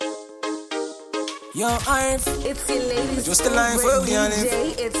Yo, Arif. It's your ladies' Just the line for we on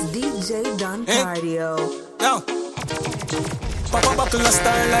DJ. It's DJ Don Cardio. Yo. Pop a buckle of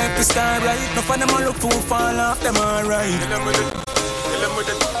star like the star right. No for them all look too fall off, them alright. Kill them with it.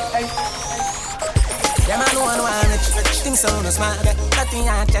 Them a know one rich things so no smart. Nothing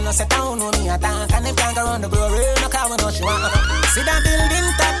I tell us, down know me attack. And if can't go around the glory, no car we know she want. See that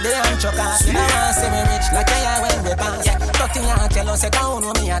building top there and choke off. You know I say me rich like I when we pass. Nothing I tell us, down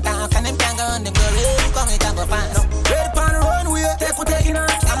know me attack. And if can't go around the glory, come it and go fast. Red upon the runway, take off.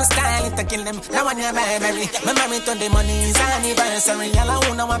 I'm a style to kill them. Now when you're married, my married to the money is anniversary. All I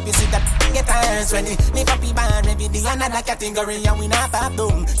wanna want to see that get hands ready. Nip up the band, maybe the another category. And we not pop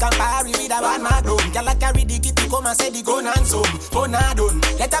down. Compare with a bad man down. Y'all carry the kitty, come and say the gun and some. Gun and done.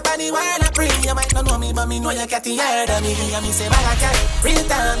 Let up on the while I pray. You might not know me, but me know you get the head of me. And me say bag a cat. Real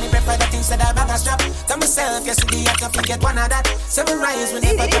time, me prefer that instead of bag a strap. Tell myself, you see the act of get one of that. Seven rise when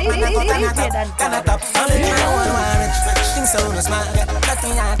you put up and I go can I top. Only thing I want to rich. Things so no smart.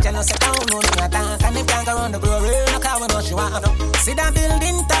 Nothing I tell us, I don't know me attack. And if can't go around the glory, no car we know she want. See that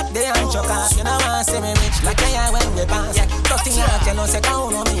building top there and choke off. You know I say me rich like I when we pass. Nothing I tell us, I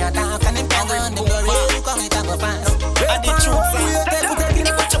don't know me attack. And if can't go around the glory, come it and go fast. I did true fast.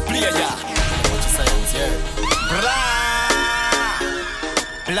 It was your player, yeah. What you saying here?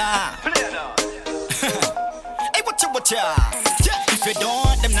 Blah. Hey, what ya? If you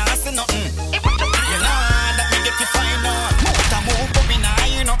don't, them not say nothing. Nah, that me get you fine on. Move, but we nah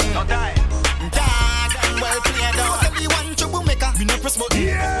you nothing. No die. Dog and well played out. Tell you one trouble maker. Me no press button.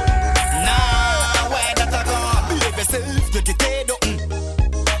 Nah, where that I go? Behave yourself, you get it up.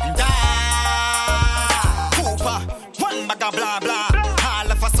 One bag of blah blah.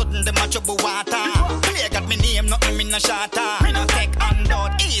 All of a sudden them a trouble water. Play got me name, nothing me no shatter. Me no take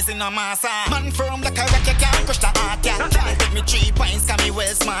handout, easy no massa. Man from like a rock, you can't crush the heart, yeah. Can't take me 3 points, cause me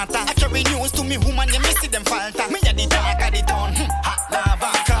well smarter. I carry news to me woman, you me see them falter. Me a the dark of the town, hot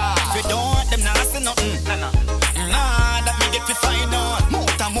lava car. If you don't, them nah say nothing. Nah, that me get to find out.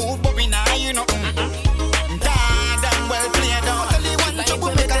 Move to move, but we nah you nothing. Dad and well played out. Tell you one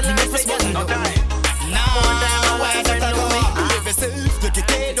trouble make a me no press button.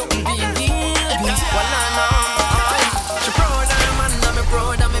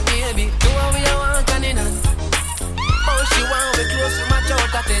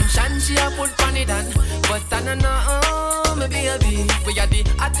 She a put funny down, but I don't know, my baby. We are the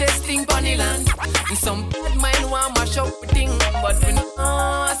hottest thing on the land. And some bad mind want mash up with thing, but we know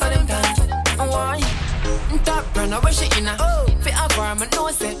I saw them dance. Why? Top runner where she in a fit a farm and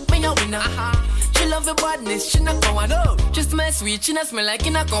no say me a winner. She love the badness, she not go on. She smell sweet, she not smell like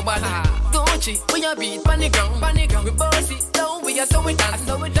in a cupboard. Don't she? We a beat pon the ground. We bossy, down we a so we dance.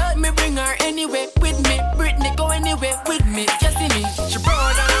 Me bring her anywhere with me. Britney go anywhere with me. You see me? She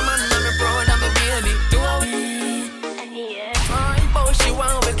proud of her man, and me proud of me baby. Do but she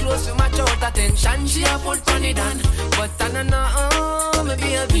want we close to match out attention. She a put pon it down, but I don't know, my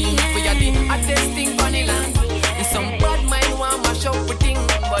baby. We a the hottest thing pon the land. And some bad mind want mash up with thing,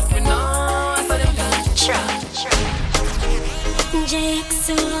 but we know I saw them dance.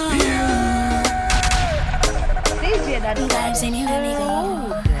 Jackson. Vibes anywhere we go.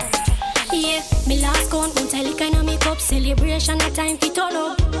 Yeah, me last count, don't tell it kind of make up. Celebration, a time to turn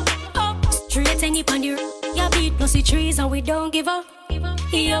up. Straight any pan the ya beat plus the trees and we don't give up.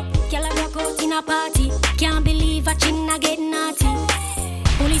 Yup, y'all a rock out in a party. Can't believe a chin a get naughty.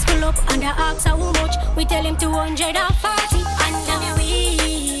 Police pull up and the ask how much. We tell him 240. And then we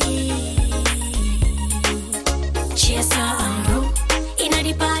chase her and roll in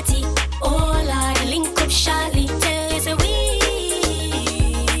the party. Oh Lord, link up Charlie. Tell us we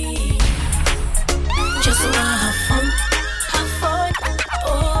just wanna have fun.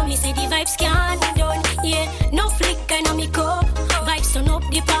 Oh, me say the vibes can't be done. Yeah, no flick and no make up. Vibes turn up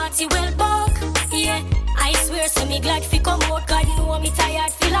the party well buck. Yeah, I swear so me glad fi come out. God know me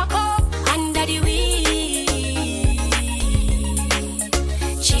tired fi lock up. Under the wheel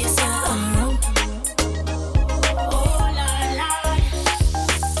chase her around. Oh la la.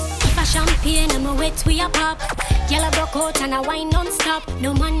 If a champagne and my wet we a pop. Girl a broke out and a wine non-stop.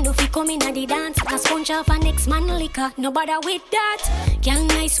 No man no fi come in a the dance. A sponge off a next man liquor. No bother with that. Girl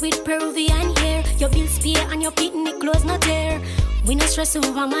nice with Peruvian hair. Your bills pay and your picnic clothes not there. We no stress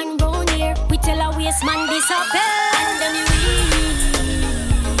over man round here. We tell a waste man disappear. And then we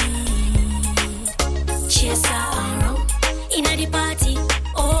chase her around in a the party.